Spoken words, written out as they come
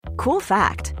Cool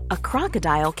fact, a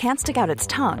crocodile can't stick out its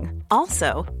tongue.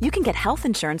 Also, you can get health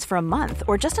insurance for a month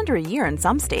or just under a year in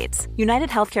some states. United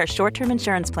Healthcare short-term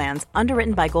insurance plans,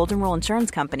 underwritten by Golden Rule Insurance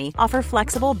Company, offer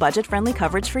flexible, budget-friendly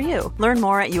coverage for you. Learn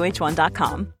more at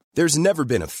uh1.com. There's never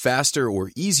been a faster or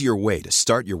easier way to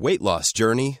start your weight loss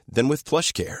journey than with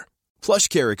PlushCare.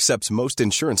 PlushCare accepts most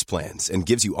insurance plans and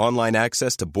gives you online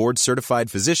access to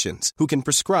board-certified physicians who can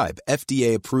prescribe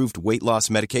FDA-approved weight loss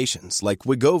medications like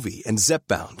Wegovy and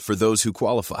Zepbound for those who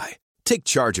qualify. Take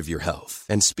charge of your health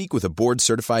and speak with a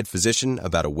board-certified physician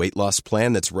about a weight loss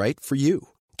plan that's right for you.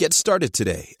 Get started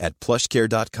today at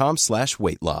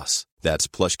plushcare.com/weight loss. That's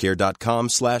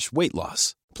plushcare.com/weight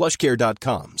loss.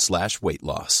 plushcare.com/weight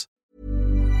loss.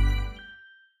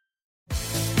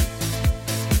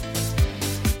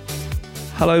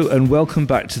 Hello and welcome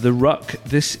back to The Ruck.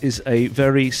 This is a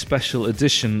very special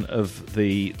edition of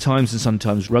the Times and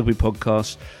Sometimes Rugby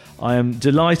podcast. I am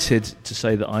delighted to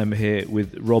say that I'm here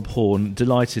with Rob Horne.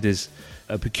 Delighted is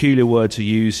a peculiar word to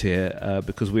use here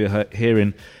because we are here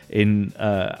in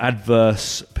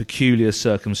adverse, peculiar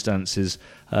circumstances.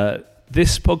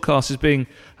 This podcast is being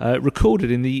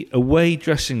recorded in the away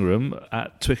dressing room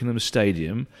at Twickenham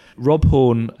Stadium. Rob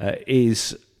Horne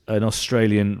is an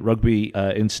Australian rugby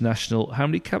international. How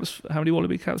many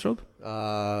Wallaby caps, Rob?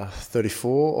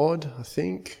 34 odd, I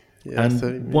think. Yeah, and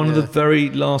 30, one of the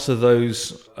very last of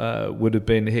those would have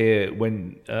been here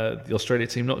when the Australia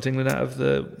team knocked England out of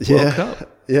the World Cup.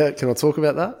 Yeah, can I talk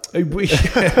about that?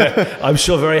 I'm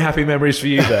sure very happy memories for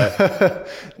you there.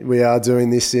 We are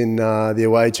doing this in the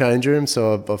away change room,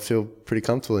 so I feel pretty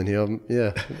comfortable in here.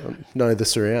 I know the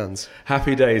surrounds.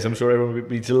 Happy days. I'm sure everyone would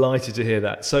be delighted to hear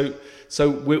that. So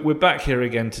we're back here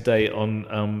again today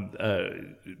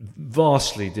on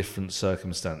vastly different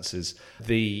circumstances.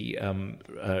 The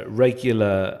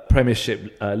regular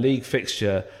Premiership League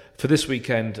fixture for this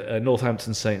weekend,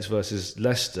 Northampton Saints versus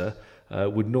Leicester,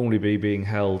 would normally be being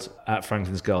held at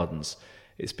Franklin's Gardens.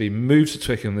 It's been moved to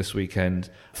Twickenham this weekend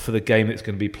for the game that's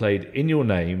going to be played in your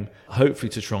name, hopefully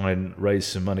to try and raise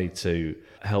some money to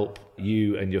help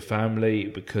you and your family,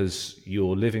 because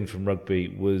your living from rugby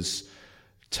was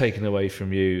taken away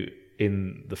from you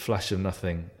in the flash of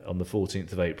nothing on the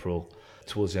 14th of April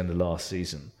towards the end of last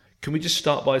season. Can we just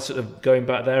start by sort of going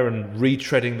back there and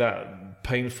retreading that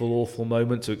painful, awful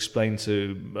moment to explain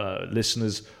to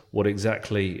listeners what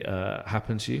exactly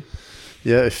happened to you?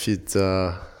 Yeah, if you'd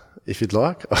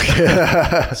like.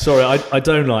 Sorry, I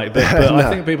don't like, but no, I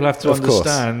think people have to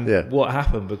understand what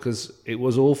happened, because it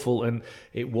was awful and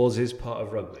it is part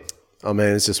of rugby. I mean,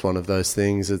 it's just one of those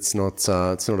things. It's not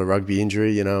a rugby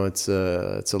injury, it's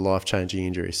a life-changing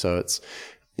injury. So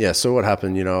so what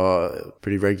happened, a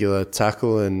pretty regular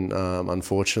tackle, and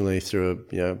unfortunately through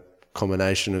a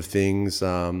combination of things,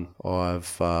 I've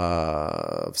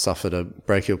suffered a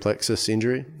brachial plexus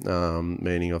injury,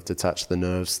 meaning I've detached the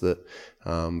nerves that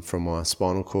from my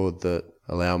spinal cord that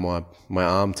allow my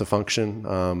arm to function,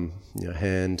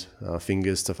 hand,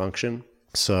 fingers to function.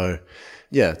 So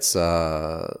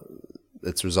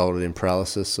it's resulted in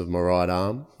paralysis of my right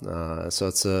arm.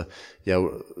 So I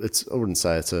wouldn't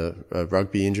say it's a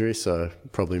rugby injury, so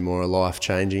probably more a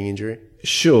life-changing injury.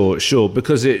 Sure,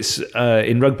 because it's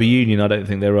in rugby union, I don't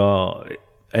think there are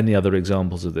any other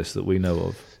examples of this that we know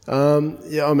of. I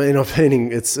mean,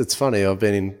 it's funny, I've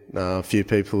been in, a few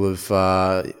people have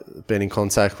been in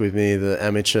contact with me, the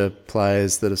amateur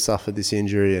players that have suffered this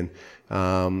injury, and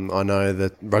I know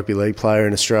that rugby league player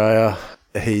in Australia,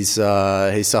 he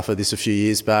suffered this a few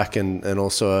years back, and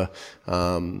also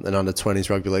an under-20s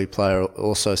rugby league player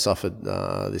also suffered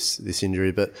this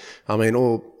injury. But I mean,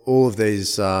 all of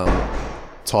these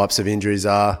types of injuries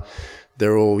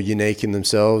they're all unique in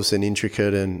themselves and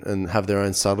intricate and have their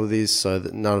own subtleties, so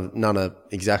that none are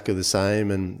exactly the same,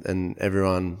 and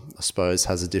everyone, I suppose,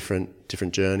 has a different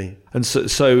journey. And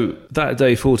so that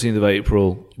day, 14th of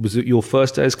April, was it your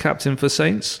first day as captain for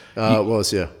Saints? It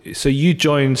was, yeah. So you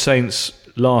joined Saints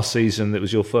last season. It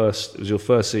was your first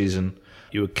season.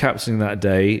 You were captaining that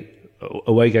day,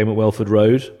 away game at Welford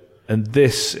Road, and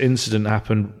this incident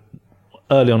happened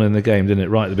early on in the game, didn't it?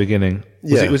 Right at the beginning.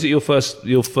 Was it your first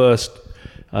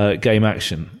game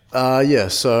action?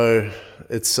 So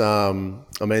it's I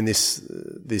mean,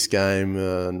 this game,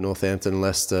 Northampton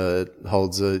Leicester,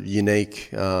 holds a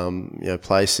unique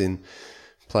place in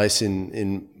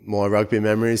my rugby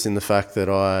memories, in the fact that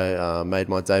I made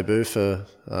my debut for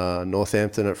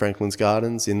Northampton at Franklin's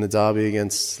Gardens in the derby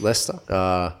against Leicester.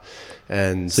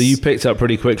 And so you picked up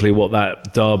pretty quickly what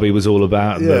that derby was all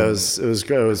about. Yeah, it was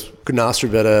great. Couldn't ask for a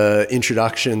better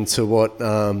introduction to what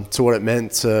it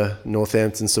meant to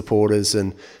Northampton supporters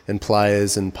and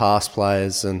players and past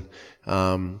players, and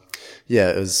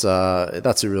it was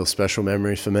that's a real special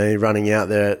memory for me, running out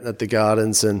there at the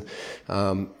Gardens and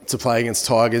to play against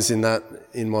Tigers in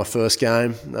my first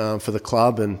game for the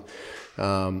club, and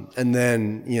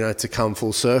then to come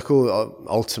full circle.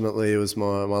 Ultimately, it was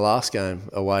my last game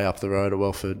away up the road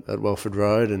at Welford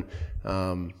Road, and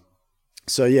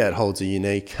so it holds a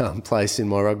unique place in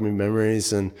my rugby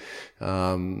memories. And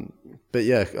but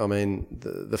I mean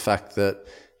the fact that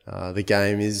the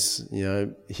game is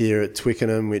here at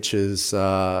Twickenham, which is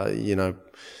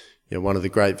one of the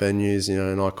great venues,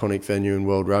 an iconic venue in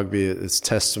world rugby. It's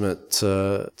testament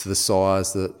to the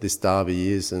size that this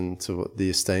derby is and to the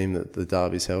esteem that the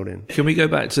derby's held in. Can we go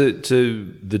back to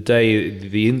the day,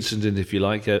 the incident, if you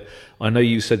like? I know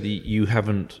you said that you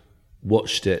haven't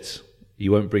watched it.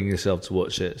 You won't bring yourself to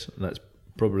watch it. And that's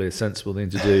probably a sensible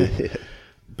thing to do. Yeah.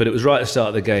 But it was right at the start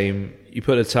of the game. You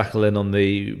put a tackle in on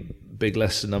the big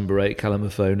Leicester number 8, Callum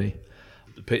Mahoney.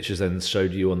 The pictures then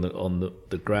showed you on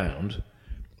the ground.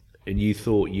 And you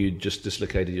thought you'd just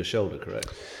dislocated your shoulder,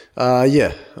 correct? I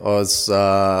was.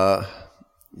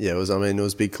 It was. I mean, it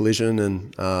was a big collision,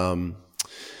 and it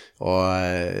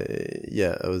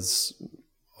was.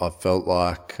 I felt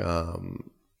like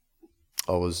I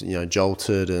was,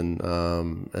 jolted, and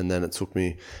then it took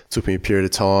me a period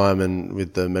of time, and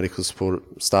with the medical support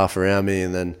staff around me,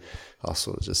 and then I was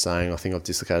sort of just saying, I think I've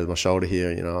dislocated my shoulder here.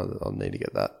 I'll need to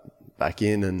get that back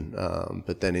in, and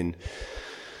but then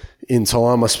in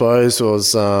time, I suppose,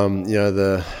 was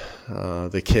the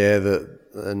care that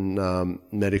and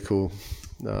medical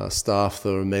staff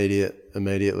that were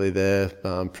immediately there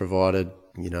provided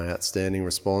outstanding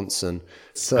response. And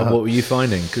so, and what were you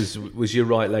finding? Because was your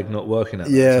right leg not working at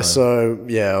that time? So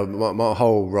my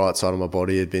whole right side of my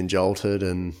body had been jolted,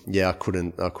 and I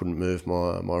couldn't move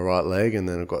my right leg, and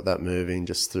then I got that moving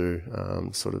just through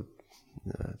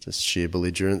just sheer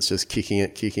belligerence, just kicking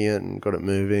it, and got it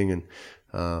moving, and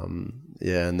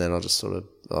and then I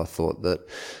thought that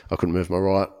I couldn't move my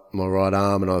right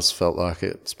arm, and I just felt like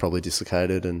it's probably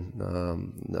dislocated, and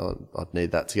I'd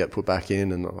need that to get put back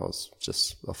in, and I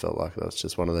felt like that was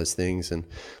just one of those things, and a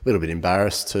little bit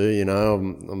embarrassed too.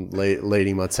 I'm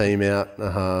leading my team out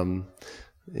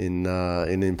in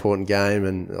an important game,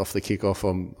 and off the kickoff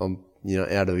I'm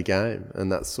out of the game, and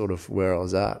that's sort of where I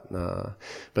was at.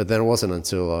 But then it wasn't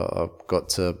until I got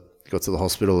to the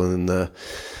hospital, and then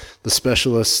the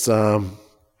specialist, I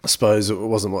suppose it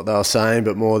wasn't what they were saying,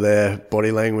 but more their body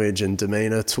language and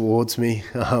demeanour towards me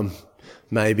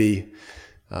maybe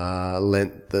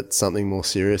lent that something more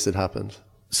serious had happened.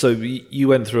 So you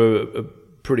went through a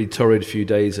pretty torrid few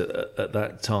days at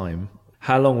that time.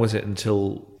 How long was it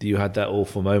until you had that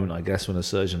awful moment, I guess, when a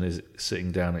surgeon is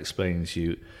sitting down explaining to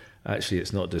you, actually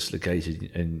it's not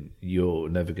dislocated and you're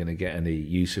never going to get any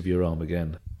use of your arm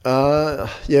again?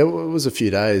 It was a few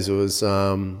days. It was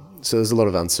so there's a lot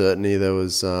of uncertainty. There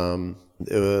was the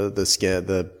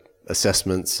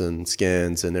assessments and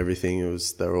scans and everything.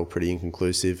 They were all pretty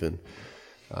inconclusive, and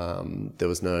there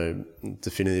was no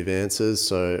definitive answers.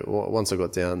 So once I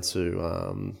got down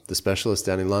to the specialist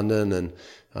down in London, and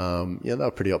they were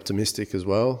pretty optimistic as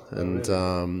well. And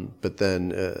but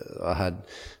then I had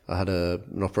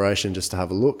an operation just to have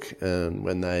a look, and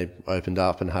when they opened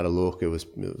up and had a look, it was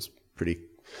pretty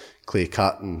clear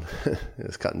cut, and it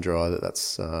was cut and dry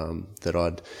that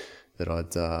I'd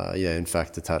in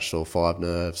fact attached all 5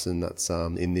 nerves, and that's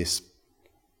in this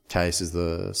case is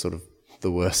the sort of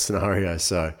the worst scenario.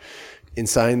 So in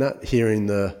saying that, hearing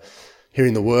the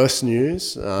worst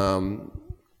news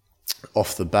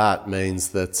off the bat means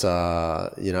that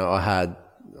I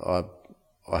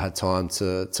had time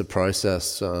to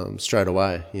process straight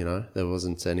away. There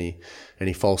wasn't any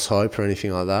false hope or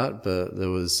anything like that, but there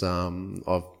was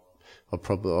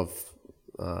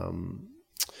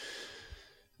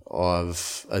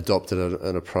I've adopted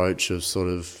an approach of sort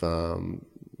of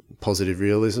positive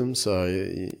realism. So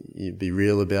you be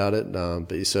real about it,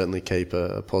 but you certainly keep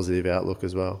a positive outlook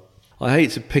as well. I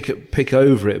hate to pick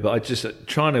over it, but I just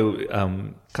trying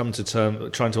to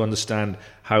trying to understand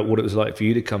what it was like for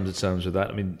you to come to terms with that.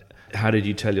 I mean, how did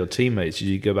you tell your teammates? Did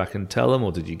you go back and tell them,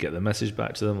 or did you get the message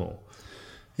back to them, or?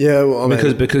 Yeah, well,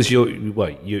 because your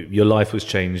life was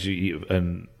changed,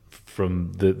 and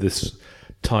from this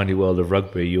tiny world of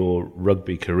rugby, your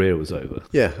rugby career was over.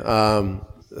 Yeah.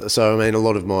 So I mean, a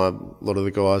lot of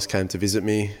the guys came to visit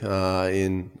me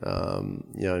in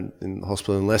the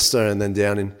hospital in Leicester, and then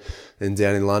down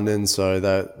in London.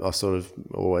 So I sort of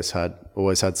always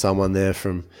had someone there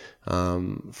from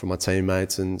my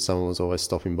teammates, and someone was always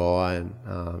stopping by, and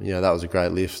that was a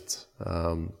great lift.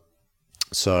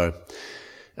 So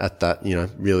at that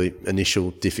really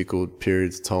initial difficult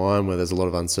period of time where there's a lot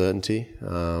of uncertainty,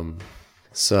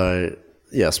 So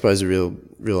yeah, I suppose a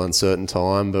real uncertain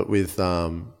time. But with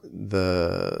it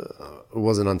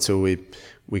wasn't until we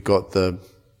got the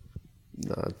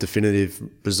definitive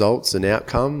results and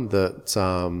outcome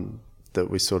that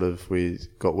we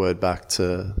got word back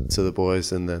to the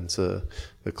boys and then to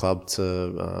the club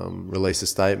to release a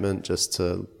statement just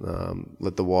to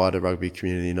let the wider rugby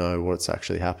community know what's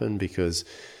actually happened, because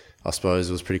I suppose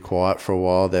it was pretty quiet for a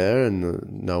while there and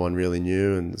no one really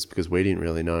knew, and it's because we didn't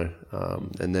really know.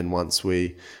 And then once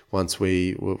we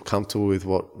were comfortable with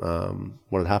what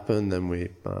had happened, then we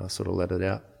sort of let it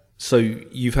out. So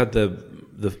you've had the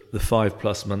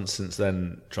 5+ months since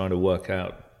then trying to work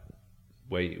out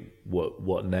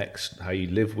what next, how you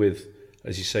live with,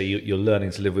 as you say, you're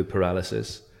learning to live with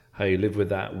paralysis, how you live with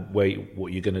that,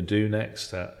 what you're going to do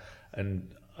next,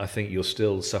 and I think you're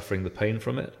still suffering the pain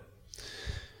from it.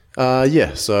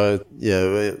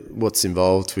 What's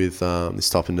involved with this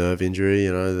type of nerve injury,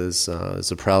 there's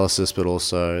a paralysis, but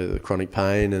also the chronic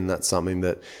pain, and that's something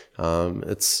that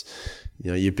it's,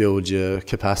 you build your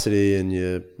capacity, and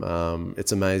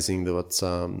it's amazing that what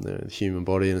the human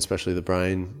body and especially the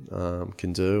brain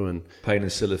can do. And pain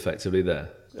is still effectively there.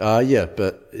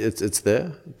 But it's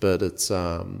there, but it's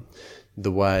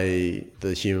the way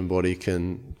the human body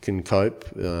can cope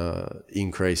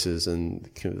increases, and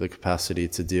the capacity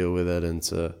to deal with it and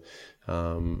to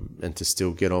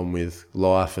still get on with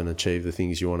life and achieve the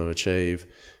things you want to achieve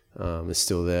is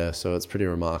still there. So it's pretty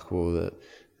remarkable that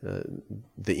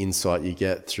the insight you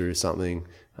get through something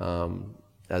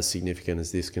as significant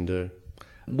as this can do.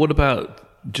 What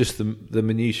about just the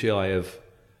minutiae of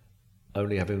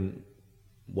only having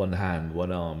one hand,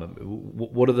 one arm?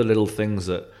 What are the little things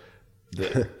that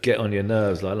get on your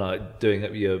nerves, like doing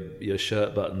up your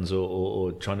shirt buttons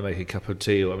or trying to make a cup of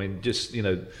tea? Or, I mean, just,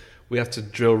 we have to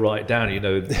drill right down,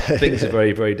 things are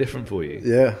very, very different for you.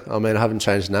 Yeah, I mean, I haven't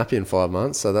changed nappy in 5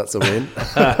 months, so that's a win.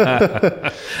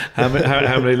 How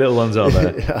many little ones are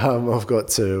there? I've got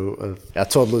 2. Our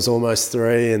toddler's almost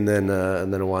 3, and then a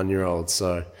 1-year-old.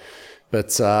 So,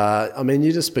 but I mean,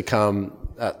 you just become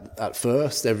at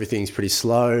first everything's pretty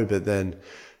slow, but then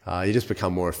you just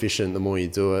become more efficient. The more you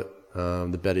do it,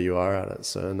 the better you are at it.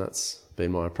 So, and that's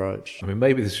been my approach. I mean,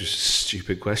 maybe this is just a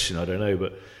stupid question, I don't know,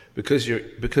 but because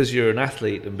you're an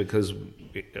athlete and because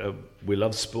we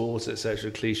love sports, etc.,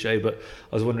 cliche, but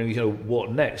I was wondering, what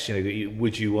next?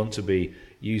 Would you want to be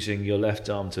using your left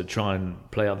arm to try and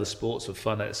play other sports for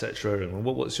fun, etc.? And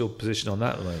what's your position on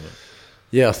that at the moment?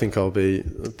 Yeah, I think I'll be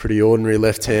a pretty ordinary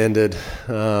left-handed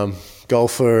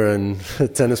golfer and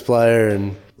tennis player,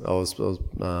 and I was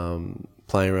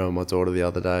playing around with my daughter the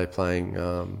other day, playing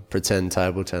pretend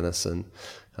table tennis, and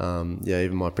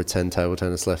even my pretend table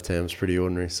tennis left hand was pretty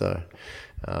ordinary. So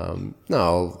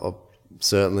I'll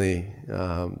certainly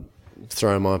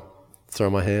throw my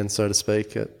hand, so to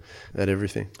speak, at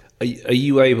everything. Are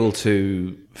you able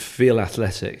to feel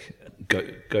athletic?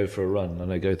 Go for a run? I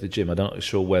know, go to the gym. I'm not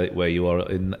sure where you are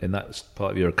in that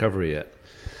part of your recovery yet.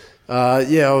 I've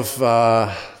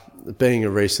being a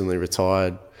recently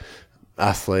retired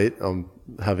athlete, I'm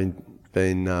having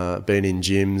been in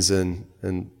gyms and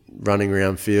running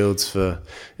around fields for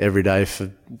every day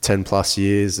for 10 plus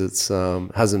years. It's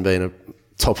hasn't been a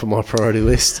top of my priority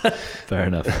list. Fair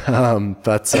enough.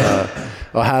 But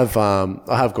I have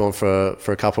gone for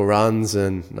a couple of runs,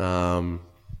 and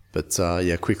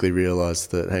quickly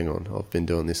realised that, hang on, I've been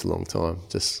doing this a long time.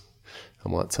 I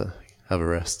might have a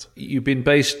rest. You've been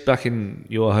based back in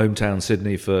your hometown,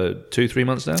 Sydney, for 2-3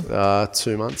 months now?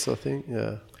 2 months, I think,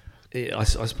 yeah. I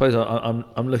suppose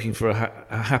I'm looking for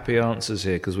happy answers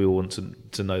here, because we all want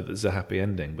to know that there's a happy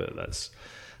ending, but that's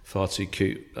far too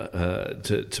cute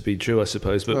to be true, I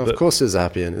suppose. But of course there's a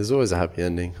happy ending. There's always a happy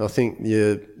ending. I think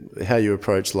how you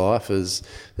approach life is,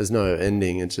 there's no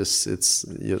ending. It's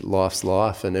your life's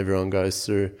life, and everyone goes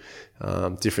through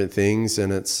different things,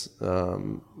 and it's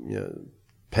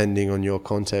depending on your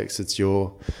context, it's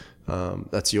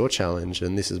that's your challenge,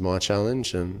 and this is my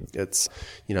challenge, and it's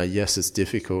yes, it's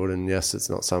difficult, and yes, it's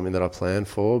not something that I planned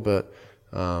for, but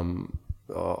I'm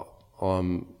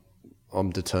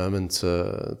determined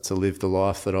to live the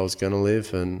life that I was going to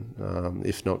live, and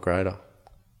if not greater.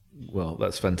 Well,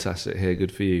 that's fantastic here.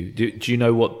 Good for you. Do you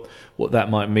know what that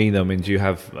might mean? I mean, do you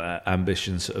have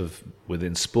ambitions of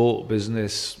within sport,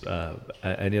 business,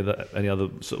 any other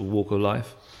sort of walk of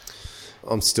life?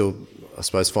 I'm still, I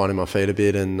suppose, finding my feet a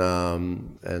bit and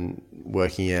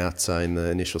working out in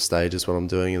the initial stages what I'm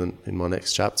doing in my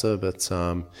next chapter. But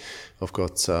I've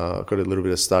got a little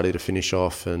bit of study to finish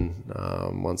off, and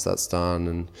once that's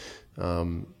done,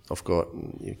 and I've got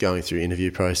going through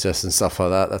interview process and stuff like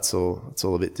that. That's all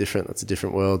a bit different. That's a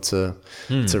different world to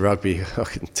rugby. I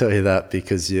can tell you that,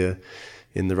 because you're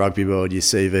in the rugby world, your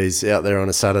CV's out there on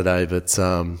a Saturday, but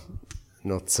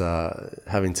not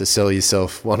having to sell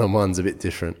yourself one-on-one's a bit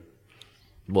different.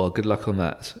 Well, good luck on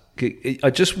that. I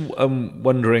just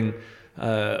wondering,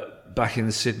 back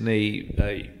in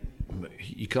Sydney,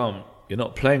 you're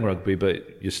not playing rugby,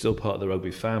 but you're still part of the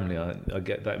rugby family. I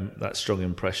get that strong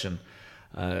impression.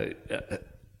 Have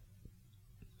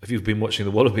you been watching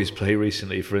the Wallabies play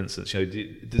recently, for instance? Do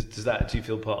you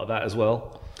feel part of that as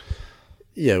well?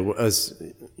 Yeah, as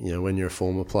you know, when you're a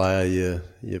former player,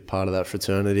 you're part of that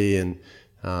fraternity, and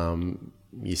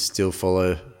you still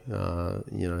follow,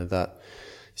 that.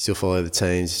 You still follow the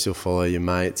teams, you still follow your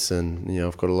mates, and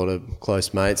I've got a lot of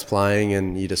close mates playing,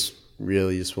 and you just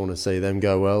really just want to see them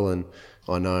go well. And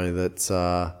I know that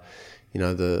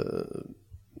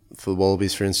for the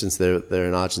Wallabies, for instance, they're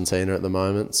in Argentina at the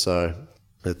moment, so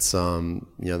it's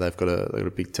they've got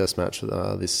a big test match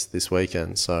this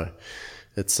weekend. So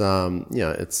it's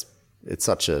it's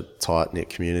such a tight knit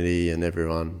community, and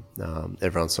everyone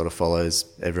sort of follows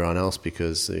everyone else,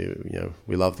 because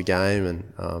we love the game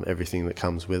and everything that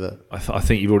comes with it. I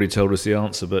think you've already told us the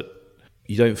answer, but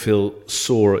you don't feel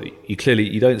sore.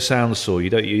 You don't sound sore.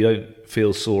 You don't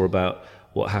feel sore about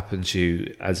what happened to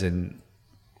you. As in,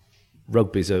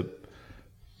 rugby's a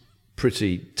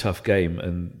pretty tough game,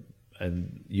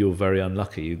 and you're very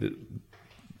unlucky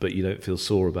but you don't feel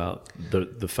sore about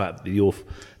the fact that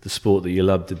the sport that you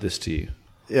love did this to you.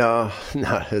 Yeah,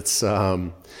 no, it's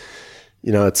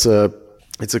it's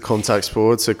a contact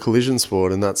sport, it's a collision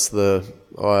sport, and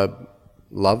I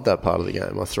loved that part of the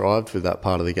game. I thrived with that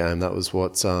part of the game. That was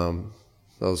what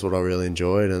I really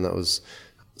enjoyed, and that was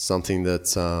something that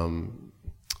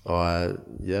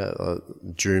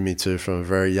drew me to from a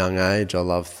very young age. I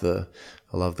loved the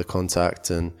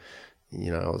contact, and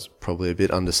I was probably a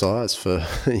bit undersized for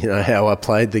how I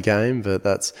played the game, but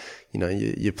that's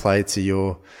you play to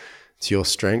your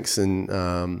strengths and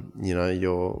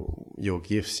your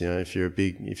gifts. If you're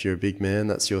a big man,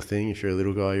 that's your thing. If you're a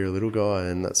little guy, you're a little guy,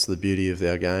 and that's the beauty of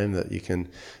our game, that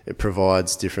it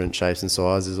provides different shapes and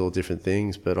sizes, all different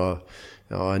things. But I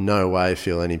in no way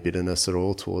feel any bitterness at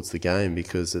all towards the game,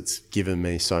 because it's given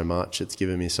me so much. It's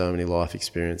given me so many life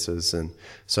experiences and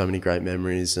so many great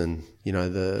memories. And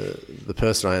the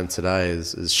person I am today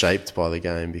is shaped by the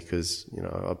game, because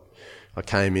I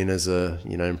came in as a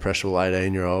impressionable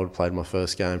 18-year-old, played my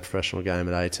first professional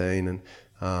game at 18, and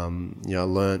I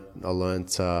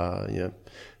learnt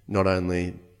not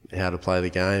only how to play the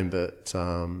game, but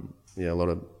a lot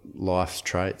of life's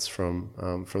traits from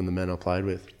the men I played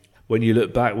with. When you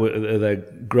look back, are there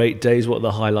great days? What are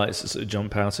the highlights that sort of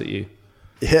jump out at you?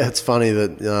 Yeah, it's funny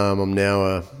that I'm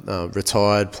now a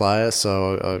retired player,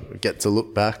 so I get to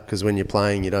look back, because when you're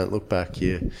playing, you don't look back.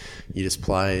 You just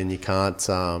play, and you can't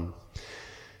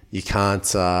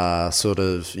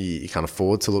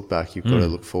afford to look back. You've got to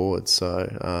look forward.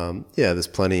 So there's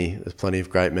plenty of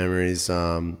great memories.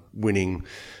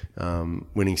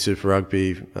 Winning Super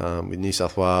Rugby with New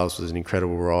South Wales was an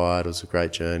incredible ride. It was a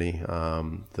great journey.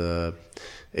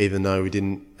 Even though we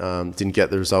didn't get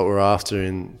the result we were after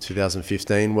in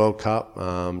 2015 World Cup,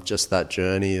 just that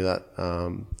journey that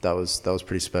was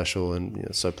pretty special.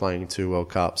 And so playing 2 World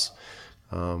Cups,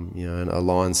 and a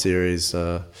Lion series,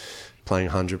 playing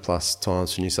 100 plus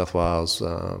times for New South Wales,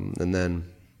 and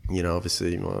then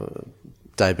obviously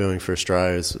debuting for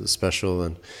Australia is special,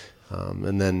 and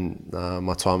then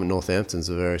my time at Northampton is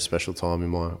a very special time in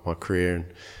my career, and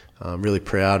I'm really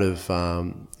proud of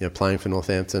playing for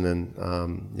Northampton, and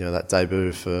that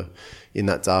debut in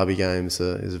that derby game is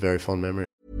a very fond memory.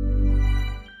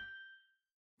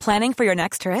 Planning for your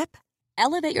next trip?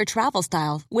 Elevate your travel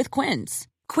style with Quince.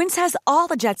 Quince has all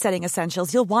the jet-setting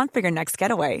essentials you'll want for your next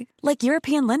getaway, like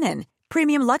European linen,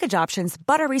 premium luggage options,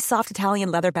 buttery soft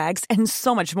Italian leather bags, and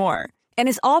so much more. And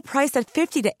is all priced at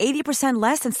 50 to 80%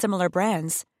 less than similar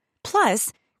brands.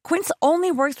 Plus, Quince only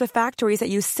works with factories that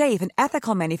use safe and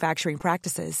ethical manufacturing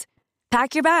practices.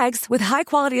 Pack your bags with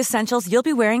high-quality essentials you'll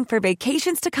be wearing for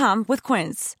vacations to come with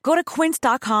Quince. Go to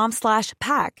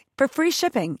quince.com/pack for free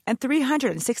shipping and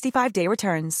 365-day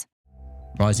returns.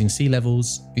 Rising sea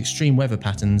levels, extreme weather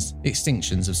patterns,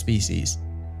 extinctions of species.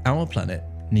 Our planet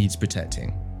needs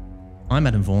protecting. I'm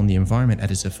Adam Vaughan, the Environment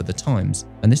Editor for The Times,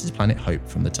 and this is Planet Hope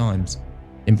from The Times,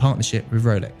 in partnership with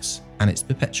Rolex and its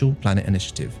Perpetual Planet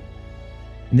Initiative.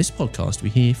 In this podcast, we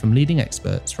hear from leading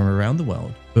experts from around the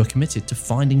world who are committed to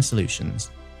finding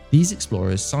solutions. These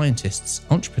explorers, scientists,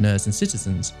 entrepreneurs and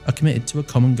citizens are committed to a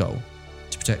common goal: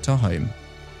 to protect our home,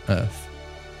 Earth.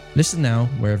 Listen now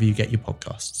wherever you get your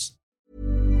podcasts.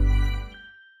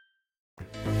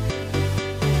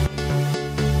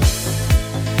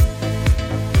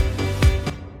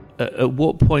 At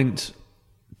what point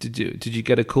did you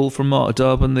get a call from Mark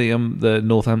Darbin, the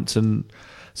Northampton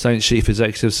Saints chief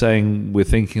executive, saying we're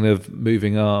thinking of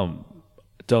moving our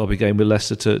derby game with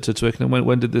Leicester to Twickenham?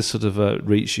 When did this sort of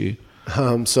reach you?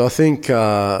 So I think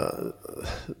them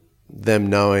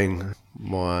knowing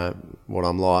what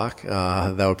I'm like,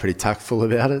 they were pretty tactful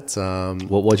about it.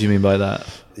 What do you mean by that?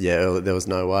 Yeah, there was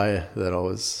no way that I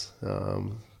was,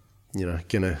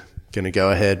 gonna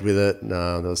go ahead with it.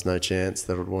 There was no chance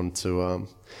that I'd want to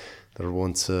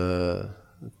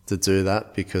do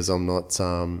that, because I'm not.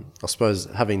 I suppose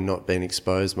having not been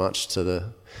exposed much to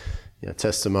the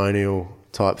testimonial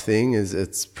type thing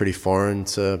it's pretty foreign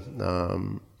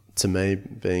to me,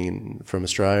 being from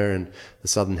Australia and the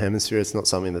Southern Hemisphere. It's not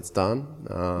something that's done.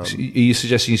 Are you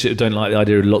suggesting you sort of don't like the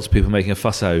idea of lots of people making a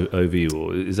fuss over you,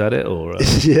 or is that it? Or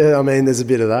yeah, I mean, there's a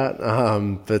bit of that,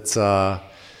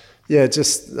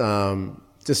 just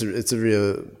it's a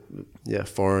real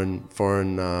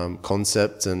foreign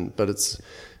concept, but it's,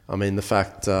 I mean, the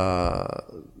fact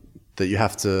that you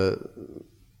have to,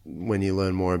 when you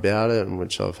learn more about it, and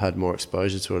which I've had more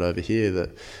exposure to it over here,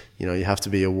 that you have to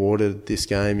be awarded this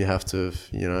game. You have to,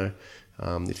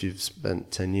 if you've spent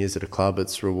 10 years at a club,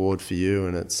 it's reward for you,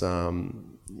 and it's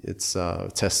a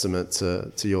testament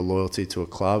to your loyalty to a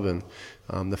club, and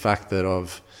the fact that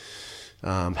I've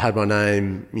had my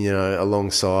name,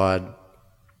 alongside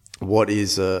what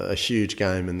is a huge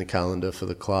game in the calendar for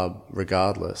the club,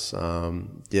 regardless.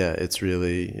 It's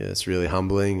really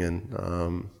humbling,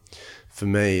 and for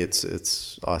me,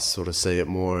 it's I sort of see it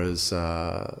more as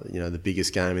the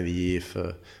biggest game of the year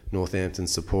for Northampton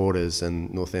supporters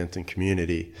and Northampton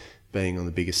community, being on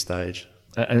the biggest stage.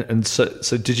 And so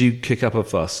did you kick up a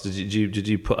fuss? Did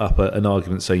you put up an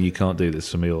argument saying you can't do this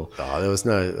for me? Or there was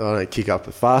no. I don't kick up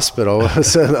a fuss, but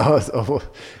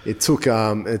it took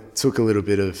a little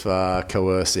bit of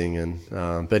coercing, and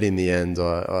but in the end,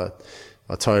 I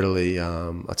totally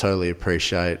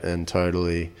appreciate and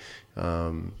totally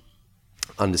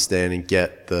understand and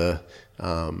get to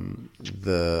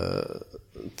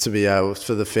be able,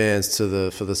 for the fans, for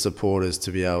the supporters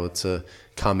to be able to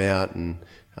come out and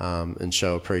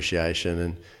show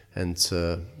appreciation and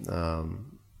to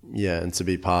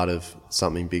be part of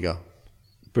something bigger.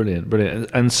 Brilliant.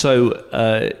 And so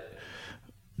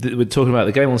we're talking about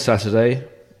the game on Saturday,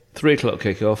 3:00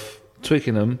 kickoff,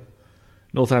 Twickenham,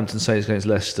 Northampton Saints against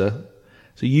Leicester.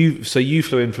 So you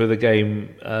flew in for the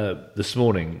game this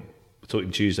morning. We're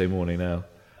talking Tuesday morning now,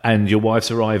 and your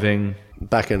wife's arriving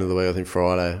back end of the week, I think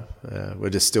Friday. We're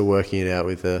just still working it out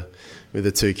with the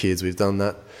two kids. We've done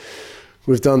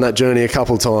that journey a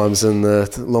couple of times, and the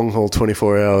long haul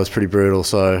 24 hours pretty brutal.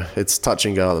 So it's touch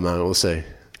and go at the moment. We'll see.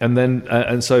 And then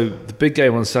and so the big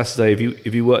game on Saturday.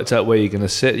 If you worked out where you're going to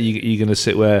sit, are you going to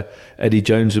sit where Eddie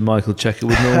Jones and Michael Checker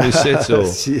would normally sit, or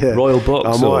Royal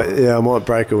Box? I might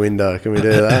break a window. Can we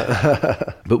do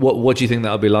that? But what do you think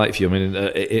that'll be like for you? I mean,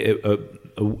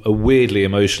 a weirdly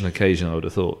emotional occasion, I would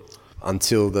have thought.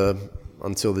 Until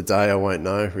the day, I won't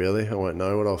know. Really, I won't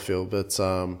know what I'll feel. But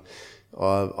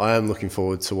I am looking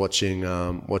forward to watching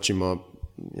my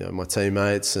my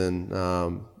teammates and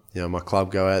my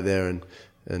club go out there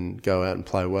and go out and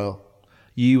play well.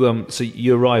 You so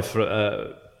you arrived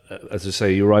as I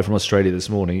say, you arrived from Australia this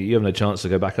morning. You haven't had a chance to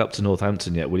go back up to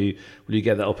Northampton yet. Will you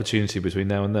get that opportunity between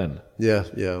now and then? Yeah,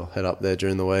 I'll head up there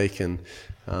during the week and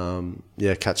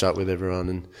catch up with everyone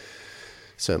and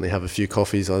certainly have a few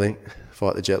coffees, I think,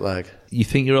 fight the jet lag. You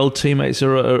think your old teammates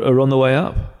are on the way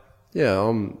up? Yeah,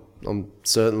 I'm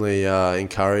certainly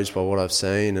encouraged by what I've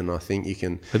seen, and I think you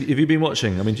can. Have you been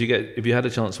watching? I mean, have you had a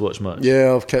chance to watch much?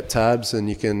 Yeah, I've kept tabs, and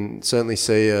you can certainly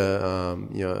see a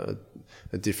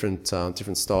different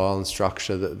style and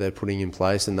structure that they're putting in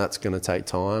place, and that's going to take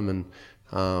time. And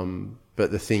but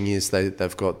the thing is,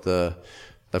 they've got the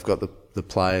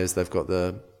players, they've got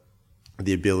the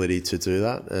ability to do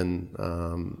that, and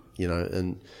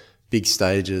and big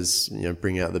stages,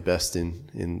 bring out the best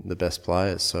in the best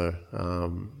players. So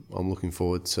I'm looking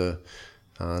forward to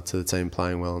the team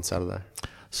playing well on Saturday.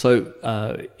 So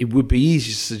it would be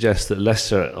easy to suggest that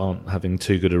Leicester aren't having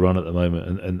too good a run at the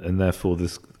moment, and therefore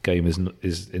this game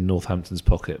is in Northampton's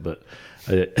pocket. But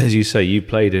as you say, you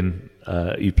played in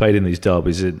these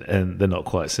derbies, and they're not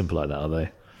quite simple like that, are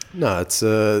they? No, it's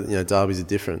derbies are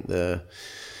different.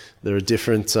 They're a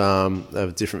different. They have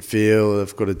a different feel.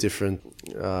 They've got a different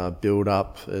build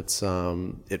up.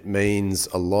 It means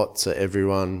a lot to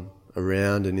everyone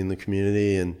around and in the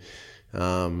community, and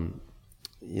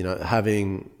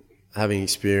having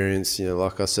experience.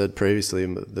 Like I said previously,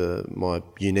 my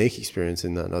unique experience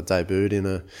in that I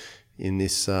debuted in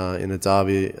a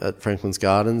derby at Franklin's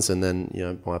Gardens, and then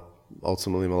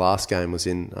ultimately my last game was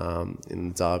in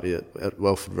the derby at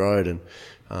Welford Road, and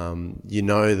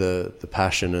the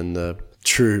passion and the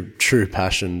true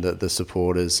passion that the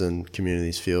supporters and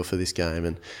communities feel for this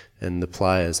game, and the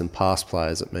players and past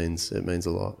players. It means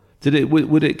a lot.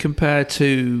 Would it compare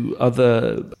to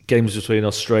other games between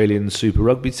Australian Super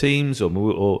Rugby teams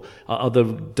or other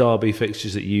derby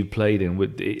fixtures that you played in?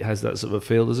 It has that sort of a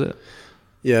feel, does it?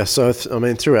 Yeah. So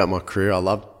throughout my career, I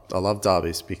love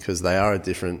derbies because they are a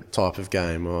different type of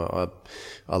game. I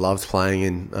loved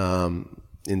playing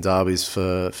in derbies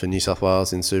for New South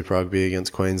Wales in Super Rugby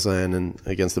against Queensland and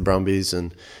against the Brumbies,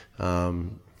 and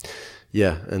and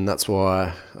that's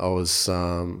why I was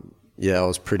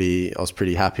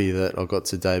pretty happy that I got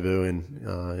to debut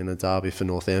in a derby for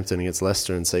Northampton against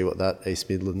Leicester and see what that East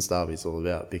Midlands derby is all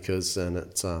about, because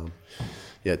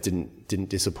it didn't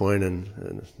disappoint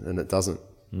and it doesn't.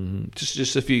 Mm-hmm.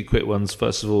 Just a few quick ones.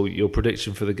 First of all, your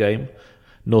prediction for the game: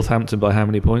 Northampton by how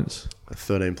many points?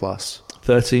 13 plus.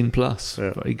 13 plus.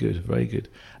 Yeah. Very good.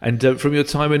 And from your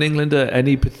time in England,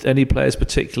 any players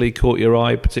particularly caught your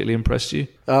eye, particularly impressed you?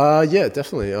 Yeah,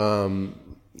 definitely. I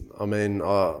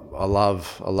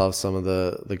love some of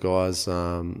the guys.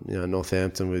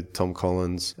 Northampton with Tom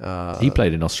Collins. He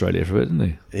played in Australia for a bit,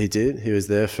 didn't he? He did. He was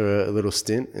there for a little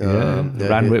stint.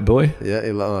 Randwick boy. Yeah.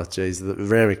 The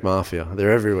Randwick Mafia.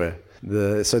 They're everywhere.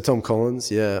 So Tom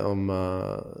Collins, I'm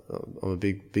a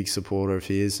big supporter of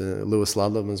his. Lewis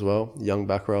Ludlam as well, young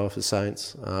back rower for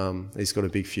Saints. He's got a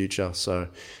big future. So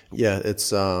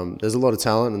it's there's a lot of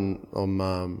talent, and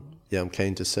I'm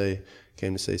keen to see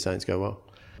Saints go well.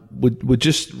 Would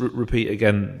just repeat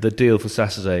again the deal for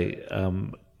Saturday,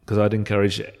 because I'd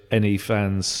encourage any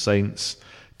fans, Saints,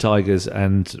 Tigers,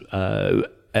 and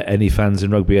any fans in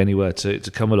rugby anywhere to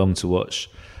come along to watch.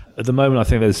 At the moment, I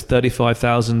think there's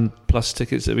 35,000 plus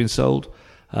tickets that have been sold,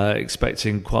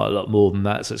 expecting quite a lot more than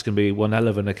that, so it's going to be one hell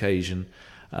of an occasion.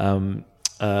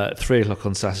 3:00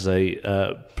 on Saturday.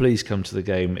 Please come to the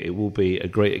game. It will be a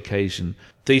great occasion.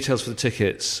 Details for the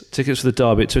tickets for the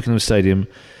derby at Twickenham Stadium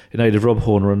in aid of Rob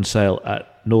Horne are on sale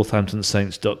at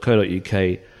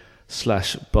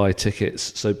northamptonsaints.co.uk/buy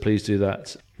tickets, so please do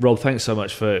that. Rob, thanks so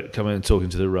much for coming and talking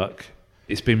to the Ruck.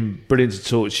 It's been brilliant to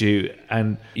talk to you,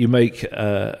 and you make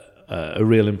a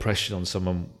real impression on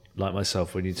someone like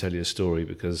myself when you tell your story,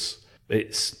 because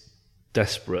it's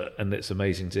desperate and it's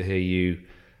amazing to hear you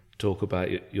talk about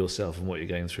yourself and what you're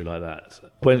going through like that.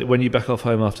 When you back off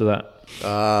home after that?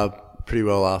 Pretty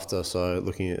well after, so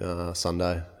looking at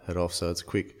Sunday, head off, so it's a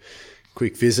quick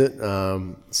visit,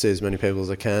 see as many people as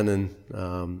I can, and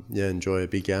enjoy a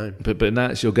big game. But now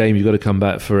it's your game. You've got to come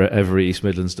back for every East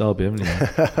Midlands derby, haven't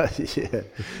you?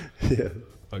 Yeah.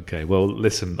 Okay, well,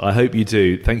 listen, I hope you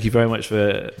do. Thank you very much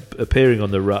for appearing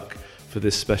on the Ruck for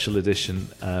this special edition.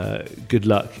 Good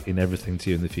luck in everything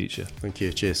to you in the future. Thank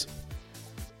you. Cheers.